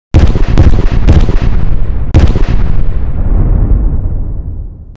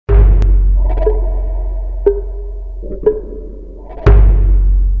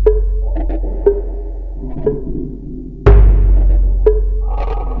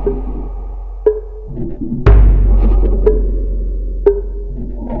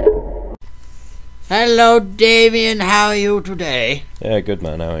Hello, Damien. How are you today? Yeah, good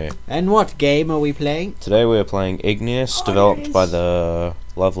man, how are you? And what game are we playing? Today we are playing IGNEOUS, developed by the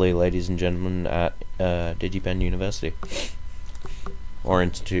lovely ladies and gentlemen at DigiPen University. Or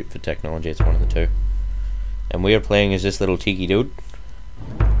Institute for Technology, it's one of the two. And we are playing as this little tiki dude.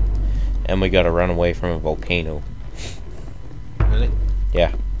 And we gotta run away from a volcano. Really?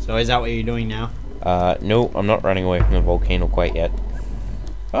 Yeah. So is that what you're doing now? No, I'm not running away from the volcano quite yet.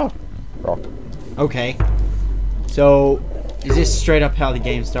 Oh, rock. Okay. So, is this straight up how the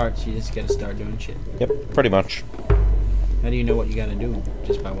game starts? You just gotta start doing shit? Yep, pretty much. How do you know what you gotta do?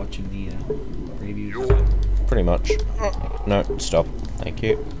 Just by watching the previews? Pretty much. No, stop. Thank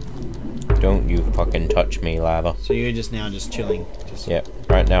you. Don't you fucking touch me, lava. So you're just now just chilling? Yeah,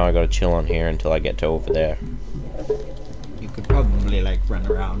 right now I gotta chill on here until I get to over there. You could probably like run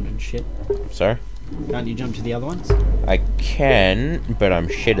around and shit. Sorry? Can't you jump to the other ones? I can, but I'm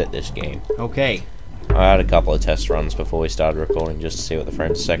shit at this game. Okay. I had a couple of test runs before we started recording just to see what the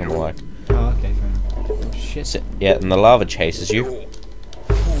frames a second were like. Oh, okay, fair enough. Oh, shit. So, yeah, and the lava chases you.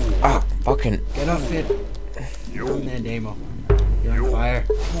 Ah, fucking. Get off it. You're on there, Damo. You're on fire.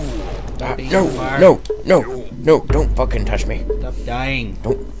 No, don't fucking touch me. Stop dying.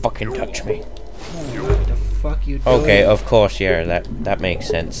 Don't fucking touch me. What the fuck you doing? Okay, of course, yeah, that makes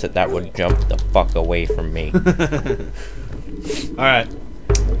sense. That would jump the fuck away from me. Alright.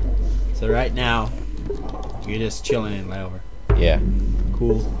 So right now, you're just chilling in lava. Yeah.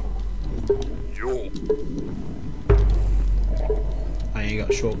 Cool. Oh, you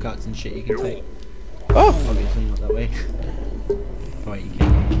got shortcuts and shit you can take. Oh! Obviously not that way. Oh, wait, you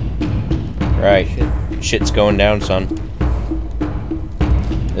can. Right. Shit. Shit's going down, son.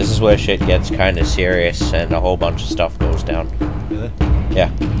 This is where shit gets kind of serious and a whole bunch of stuff goes down. Really?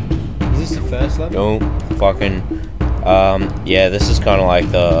 Yeah. Is this the first level? Don't fucking... yeah, this is kind of like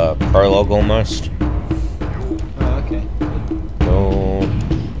the prologue almost. Oh, okay. Don't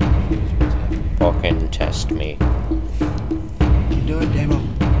fucking test me. You do it, Damo.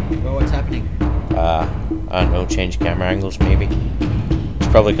 Well, what's happening? I don't know, change camera angles maybe? It's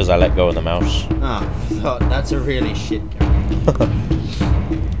probably because I let go of the mouse. Ah, I thought that's a really shit camera.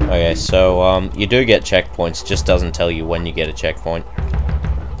 Okay, so, you do get checkpoints, just doesn't tell you when you get a checkpoint.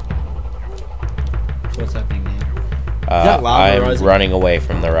 So what's happening now? Is that lava I'm rising? running away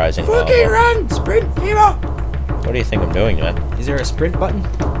from the rising Fucking lava. run! Sprint, Damo! What do you think I'm doing, man? Is there a sprint button?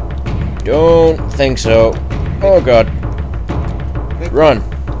 Don't think so. Oh god. Run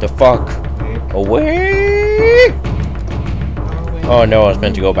the fuck away! Oh no, I was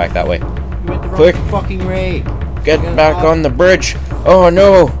meant to go back that way. You went the wrong Quick. fucking way. Get back on the bridge. Oh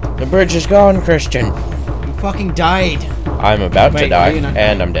no, the bridge is gone, Christian. You fucking died. I'm about to Wait, die, are you not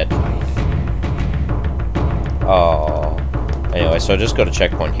and dying? I'm dead. Oh. Anyway, so I just got a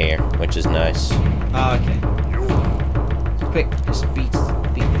checkpoint here, which is nice. Oh, okay. Quick, just beat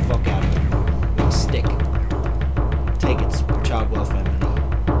the fuck out of it with a stick. Take its child welfare money.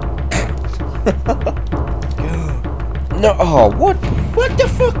 Go. No, oh, what? What the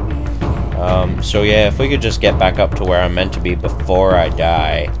fuck? So yeah, if we could just get back up to where I'm meant to be before I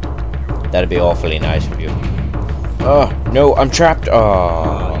die, that'd be awfully nice of you. Oh, no, I'm trapped.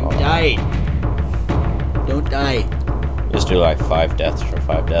 Oh, you died. Don't die. Just do like 5 deaths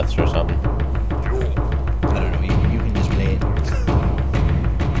or something. I don't know, you can just play it. I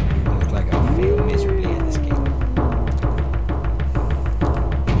look like I'll fail miserably at this game.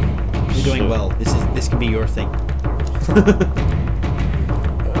 You're doing well. This can be your thing.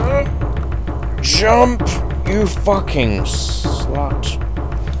 Jump, you fucking slut.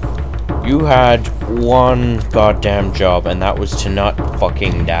 You had one goddamn job, and that was to not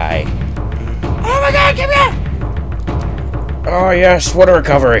fucking die. Oh my god, come here! Oh yes, what a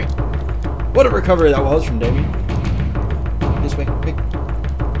recovery. What a recovery that was from Damien. This way, quick.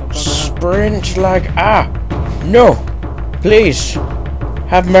 Sprint like no, please,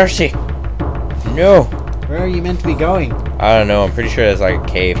 have mercy. No. Where are you meant to be going? I don't know, I'm pretty sure there's like a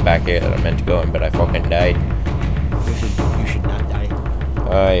cave back here that I meant to go in, but I fucking died. You should not die.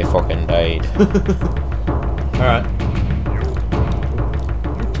 I fucking died. Alright.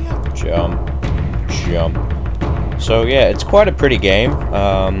 Jump. So yeah, it's quite a pretty game.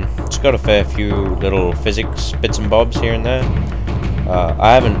 It's got a fair few little physics bits and bobs here and there.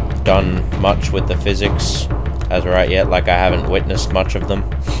 I haven't done much with the physics as of right yet, like I haven't witnessed much of them.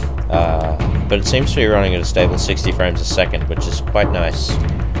 But it seems to be running at a stable 60 frames a second, which is quite nice.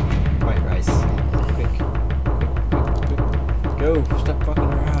 Quite nice. Quick. Go. Stop fucking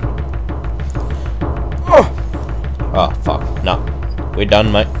around. Oh, fuck. No. We're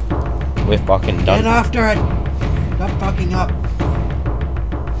done, mate. We're fucking done. Get after it. Stop fucking up.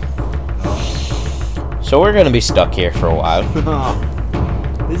 So we're gonna be stuck here for a while.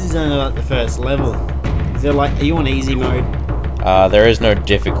 This is only like the first level. Is there like, are you on easy mode? There is no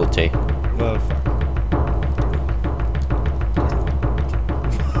difficulty. Well, fuck.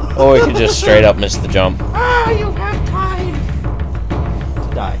 Or we can just straight up miss the jump. Ah, you have time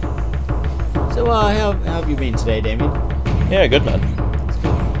to die. So, how have you been today, Damien? Yeah, good man. That's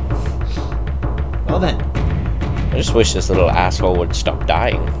good. Well then. I just wish this little asshole would stop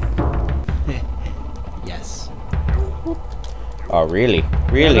dying. Yes. Oh, really?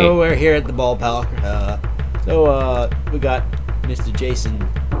 Really? So we're here at the ballpark. We got Mr. Jason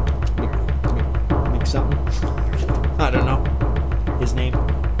Mc something. I don't know his name.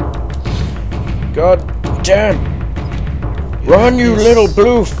 God damn! Run, you little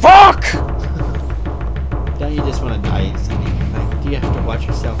blue fuck! Don't you just want to die instantly? Like, do you have to watch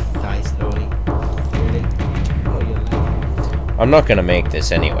yourself die slowly? Really? Oh, you're alive. I'm not gonna make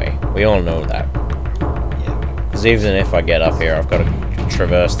this anyway. We all know that. Yeah. Because even if I get up here, I've got to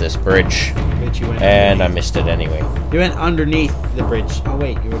traverse this bridge. But you went And I underneath. missed it anyway. You went underneath the bridge. Oh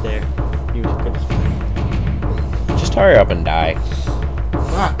wait, you were there. You could. Just hurry up and die.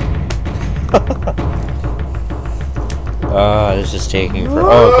 Fuck. This is taking for.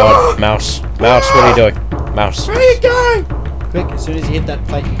 Oh god, mouse. Mouse, what are you doing? Mouse. Where are you going? Quick, as soon as you hit that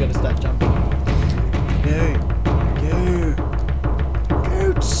plate, you gotta start jumping. Go.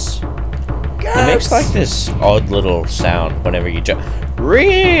 Goats. It makes like this odd little sound whenever you jump.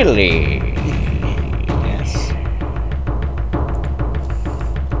 Really? Yes.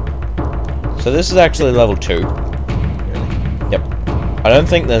 So this is actually level 2. Really? Yep. I don't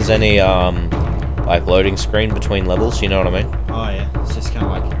think there's any like loading screen between levels, you know what I mean? Oh yeah, it's just kind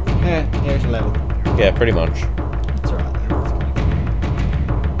of like, yeah, here's a level. Yeah, pretty much. It's alright though.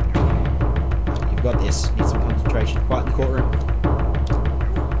 It's kinda... You've got this. Need some concentration. Quiet in the courtroom.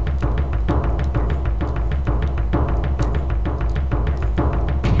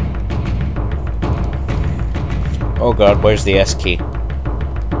 Oh god, where's the S key? Go,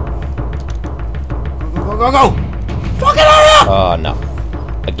 go, go, go! Fucking hurry up! Oh no.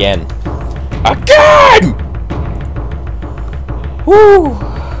 Again. Again! Woo!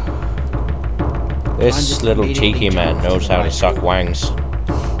 This just little immediately cheeky man jumped knows to the how to right. suck wangs.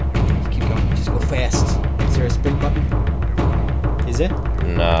 Just keep going. Just go fast. Is there a sprint button? Is it?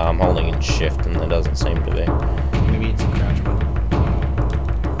 Nah, I'm holding in shift and there doesn't seem to be. Maybe it's a crouch button.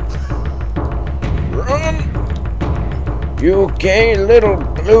 Run! You gay little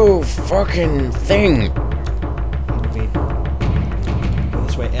blue fucking thing! Wait. Go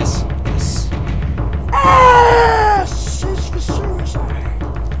this way. S. S. S is for suicide.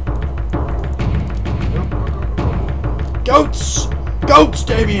 Go, go, go, go. Goats! Goats,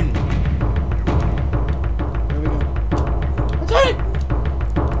 Damien! There we go. That's it!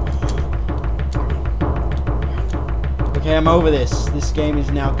 Okay, I'm over this. This game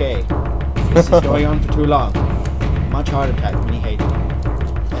is now gay. This is going on for too long. Much heart attack, many hate.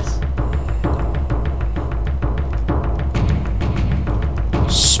 Yes.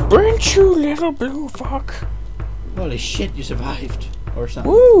 Sprint, you little blue fuck! Holy shit, you survived. Or something.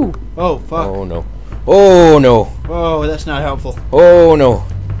 Woo! Oh, fuck. Oh no. Oh no! Whoa, that's not helpful. Oh no!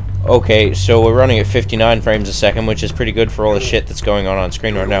 Okay, so we're running at 59 frames a second, which is pretty good for all the shit that's going on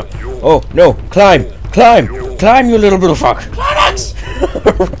screen right now. Oh no! Climb! Climb! Climb, you little blue fuck! Climax!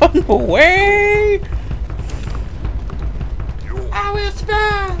 Run away! I will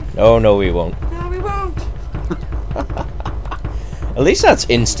survive! Oh no, we won't. No, we won't. At least that's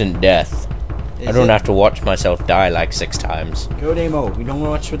instant death. I Is don't it? have to watch myself die like 6 times. Go Damo. We don't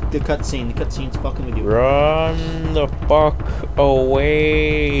watch with the cutscene. The cutscene's fucking with you. Run the fuck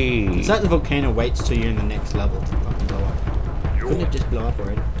away! It's like the volcano waits till you're in the next level to fucking blow up. Couldn't it just blow up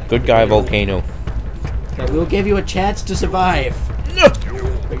already? Good guy, volcano. Okay, we'll give you a chance to survive.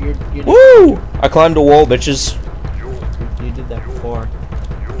 But you're Woo! I climbed a wall, bitches. You did that before.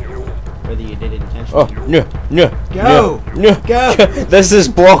 Whether you did it intentionally. Oh, no, no, Go! no, no. Go! There's this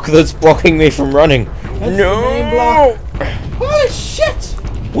block that's blocking me from running. That's no! the main block. Holy shit!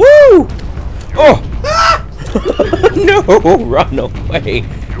 Woo! Oh! Ah! No, run away.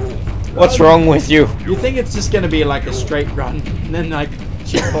 What's wrong with you? You think it's just gonna be like a straight run, and then like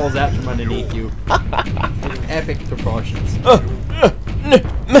shit falls out from underneath you. In epic proportions.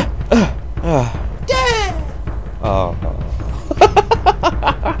 Dead! Oh.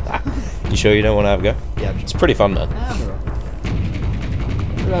 You sure you don't want to have a go? Yeah, It's pretty fun, man.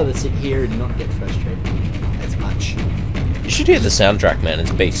 I'd rather sit here and not get frustrated as much. You should hear the soundtrack, man.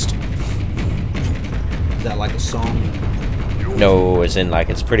 It's based. Is that like a song? No, as in like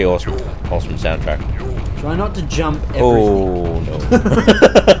it's pretty awesome, awesome soundtrack. Try not to jump everything. Oh no.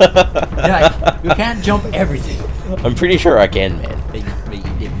 Yeah, you can't jump everything. I'm pretty sure I can, man. But you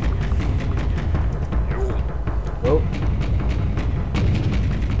didn't. Oh.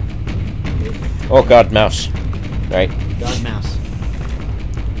 Oh god, mouse. Right. God, mouse.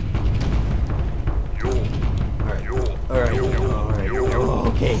 Alright.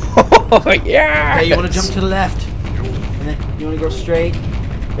 Oh, okay. Oh yeah! Okay, you want to jump to the left. And then you want to go straight.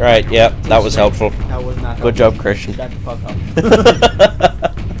 Right, yep, that was helpful. That was not helpful. Good job, Christian. Shut the fuck up.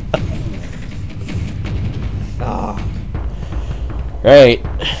 Ah. Right.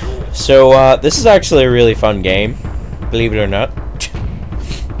 So, this is actually a really fun game. Believe it or not.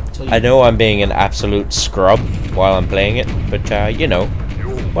 I know I'm being an absolute scrub while I'm playing it, but, you know,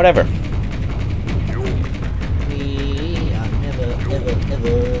 whatever.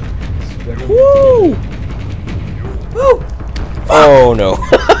 Woo! Woo! Oh no.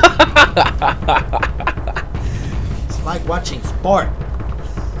 It's like watching sport.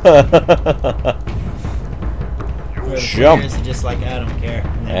 Jump. Just like, I don't care.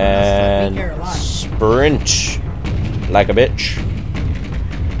 And we care a lot. sprint like a bitch.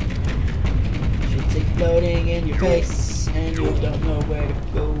 Shit's exploding in your face, and you don't know where to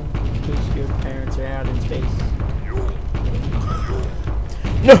go because your parents are out in space.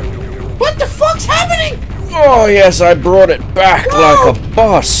 No. What the fuck's happening? Oh yes, I brought it back like a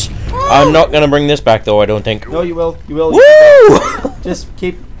boss. I'm not gonna bring this back though, I don't think. No, you will. You will. Woo! Just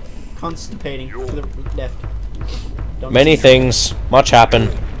keep constipating to the left. Don't Many things, much happen.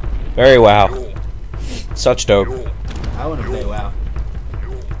 Very wow. Such dope. I want to play WoW.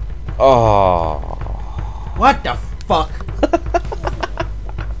 Oh. What the fuck?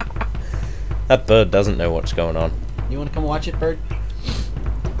 That bird doesn't know what's going on. You want to come watch it, bird?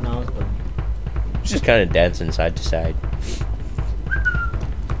 No, it's bird. It's just kind of dancing side to side.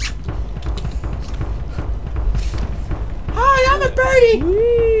 Hi, I'm a birdie!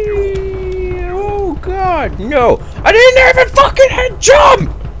 Whee! Oh god, no! I didn't even fucking hit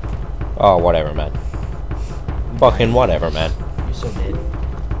jump! Oh, whatever, man. Fucking whatever, man. You're so dead.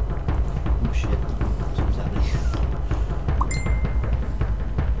 Oh shit. Something's happening.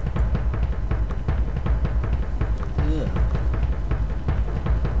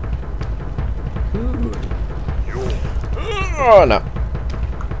 Oh no.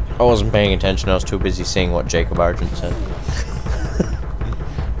 I wasn't paying attention, I was too busy seeing what Jacob Argent said.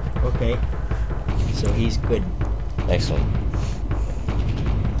 Okay. So he's good. Excellent.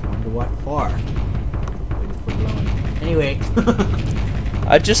 I wonder what for. Anyway.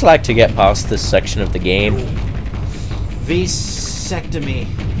 I'd just like to get past this section of the game. Vasectomy.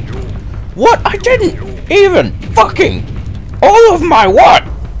 What? I didn't even fucking all of my what?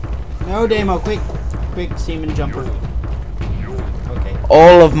 No, Damo, quick semen jumper. Okay.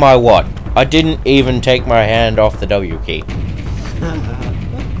 All of my what? I didn't even take my hand off the W key. I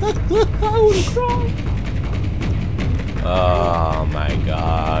wanna cry. Oh my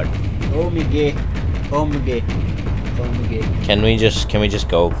god. Oh my gay. Oh my gay. Oh my gay. Can we just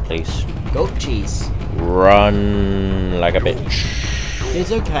go, please? Goat cheese. Run like a bitch.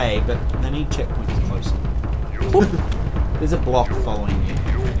 It's okay, but they need checkpoints closer. There's a block following you.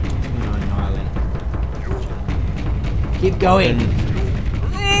 No, annihilate. Keep going.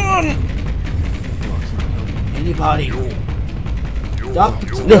 Anybody. Stop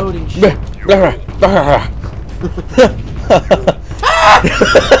exploding shit.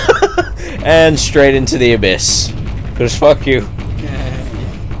 And straight into the abyss. Cause fuck you.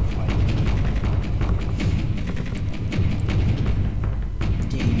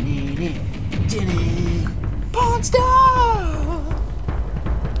 Pawn Star!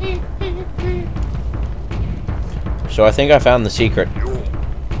 So I think I found the secret.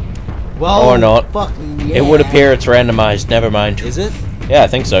 Well, or not. Fucking yeah. It would appear it's randomized, never mind. Is it? Yeah, I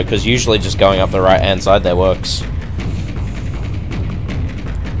think so, because usually just going up the right hand side there works.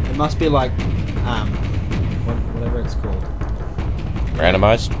 It must be like, whatever it's called.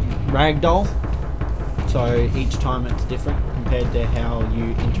 Randomized? Ragdoll. So each time it's different compared to how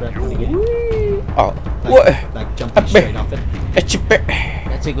you interact with the game. Oh, Like, what? like jumping straight off it. It's a bit.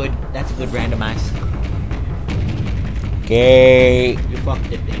 That's a good randomize. Okay. You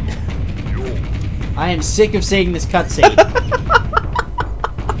fucked it, Damo. I am sick of seeing this cutscene.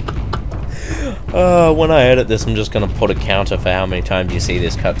 When I edit this, I'm just gonna put a counter for how many times you see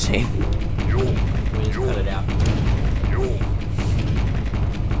this cutscene. We just cut it out.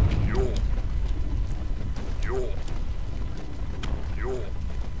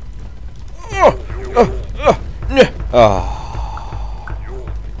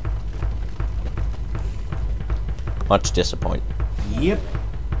 Much disappointment. Yep.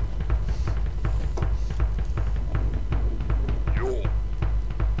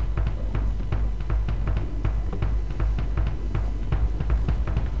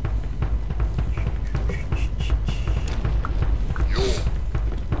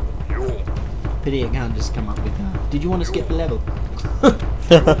 Pity I can't just come up with did you want to skip the level?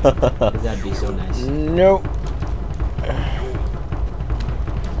 That'd be so nice. Nope.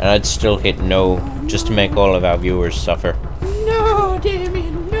 And I'd still hit no, just to make all of our viewers suffer. No,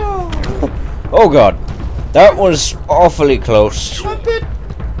 Damien, no! Oh god, that was awfully close. Jump it!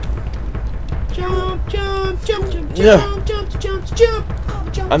 Jump, jump, jump, jump, Yeah. jump, jump, jump,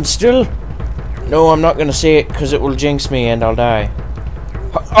 jump, jump. I'm still... No, I'm not gonna say it, because it will jinx me and I'll die.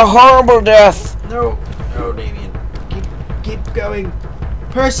 A horrible death! No, no, Damien. Keep going.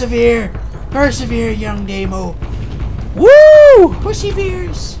 Persevere! Persevere, young Damo. Woo!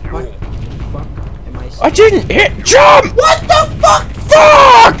 Perseveres! What the fuck am I saying? I didn't hit jump! What the fuck?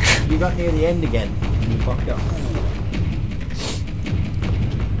 Fuck! You got near the end again. And you fucked up.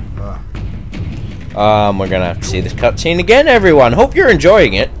 We're gonna have to see this cutscene again, everyone. Hope you're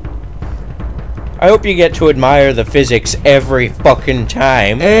enjoying it. I hope you get to admire the physics every fucking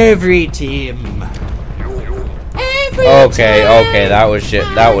time. Every team. Every Okay, time. okay, that was shit.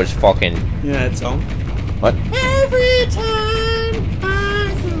 That was fucking... Yeah, it's on. What? Every time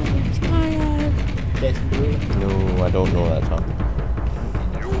I close my eyes. No, I don't know that song.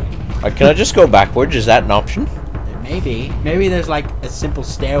 Can I just go backwards? Is that an option? Maybe there's like a simple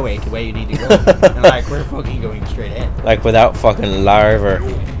stairway to where you need to go. And like we're fucking going straight ahead. Like without fucking larva.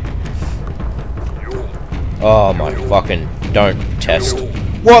 Oh my fucking... Don't test.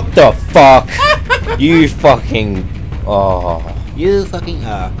 What the fuck? You fucking... Oh. You fucking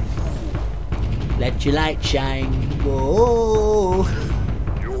let your light shine. Whoa.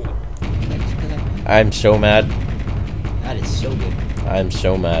 I'm so mad. That is so good. I'm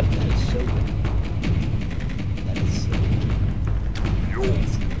so mad. That is so good. That is so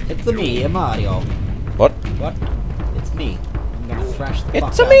good. It's me, Mario. What? What? It's me. I'm gonna thrash the fuck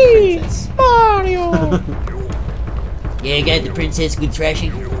It's out me, of the princess. Mario. Yeah, you got the princess good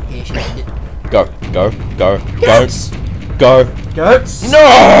thrashing. Yeah, she did it. Go, go, go, Goats! go, go. Goats!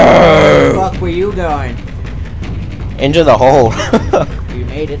 No! Fuck, where you going? Into the hole. You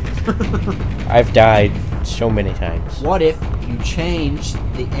made it. I've died so many times. What if you changed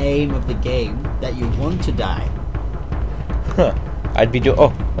the aim of the game that you want to die? Huh. I'd be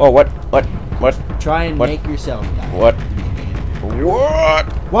oh, what? Try and What? make yourself die. What?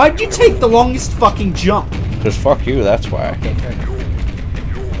 What? Why'd you take the longest fucking jump? Because fuck you, that's why. Okay, fair enough.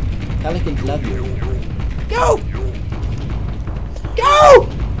 Pelicans love you. Go! Go!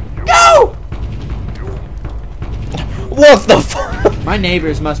 Go! What the fuck? My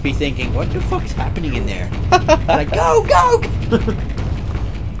neighbors must be thinking, what the fuck's happening in there? Like, go, go!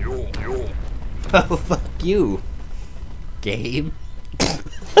 Oh, fuck you. Game.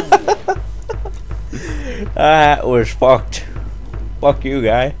 That was fucked. Fuck you,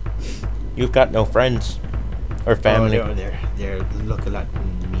 guy. You've got no friends. Or family. Oh, no, they're look a lot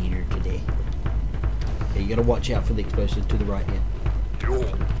meaner today. Okay, you gotta watch out for the explosion to the right here.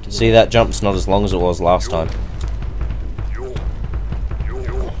 See, that jump's not as long as it was last time. Oh,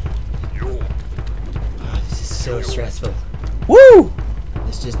 this is so stressful. Woo!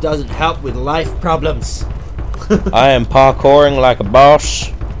 This just doesn't help with life problems. I am parkouring like a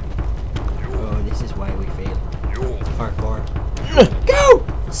boss. Oh, this is why we fail. Parkour. Go!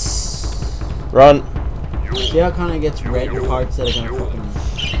 Run. See how it kind of gets red parts that are gonna fucking...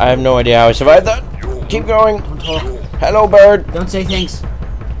 I have no idea how I survived that. Keep going. Don't talk. Hello, bird. Don't say things.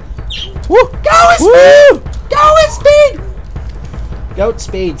 Woo! Go with speed! Go with speed! Goat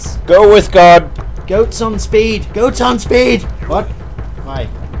speeds. Go with God. Goats on speed. Goats on speed. What? Why?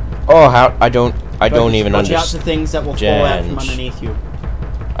 Oh, how I don't even Watch out understand. for things that will fall out from underneath you.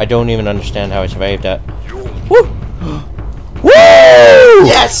 I don't even understand how I survived that. Woo! Woo!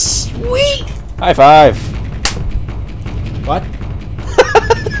 Yes! Sweet! High five. What?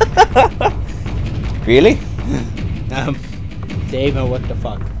 Really? Damo, what the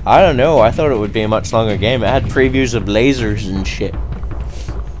fuck? I don't know. I thought it would be a much longer game. It had previews of lasers and shit.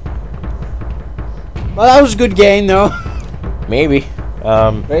 Well, that was a good game, though. Maybe.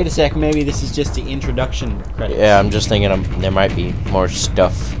 Wait a sec, maybe this is just the introduction credits. Yeah, I'm just thinking there might be more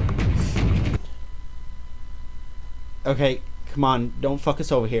stuff. Okay, come on, don't fuck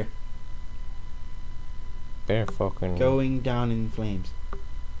us over here. Bear fucking... Going down in flames.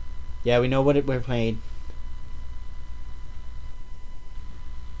 Yeah, we know what we're playing.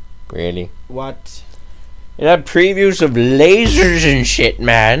 Really? What? It had previews of lasers and shit,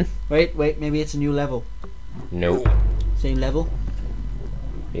 man. Wait, maybe it's a new level. Nope. Same level?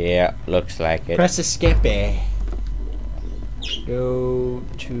 Yeah, looks like it. Press escape. Go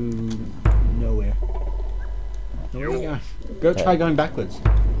to nowhere. Where are you going? Go try going backwards.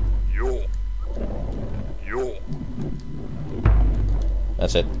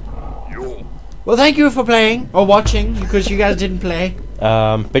 That's it. Well, thank you for playing or watching because you guys didn't play.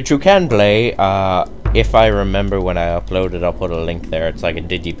 But you can play. If I remember when I uploaded, I'll put a link there. It's like a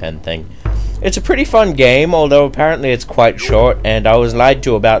digipen thing. It's a pretty fun game, although apparently it's quite short, and I was lied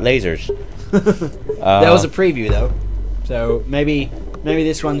to about lasers. That was a preview, though. So maybe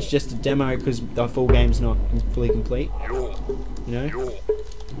this one's just a demo because the full game's not fully complete. You know?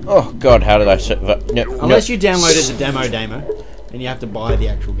 Oh God, how did I say Unless you downloaded the demo, and you have to buy the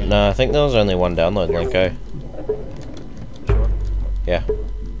actual game. No, I think there was only one download link. Sure. Yeah.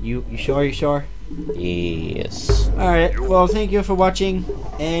 You sure? You sure? Yes. Alright, well, thank you for watching,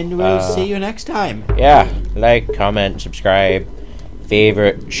 and we'll see you next time. Yeah, like, comment, subscribe,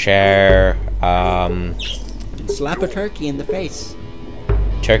 favorite, share, And slap a turkey in the face.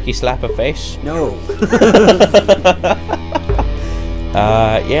 turkey slap a face. No.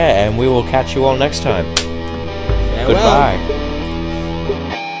 Yeah, and we will catch you all next time. Farewell. Goodbye.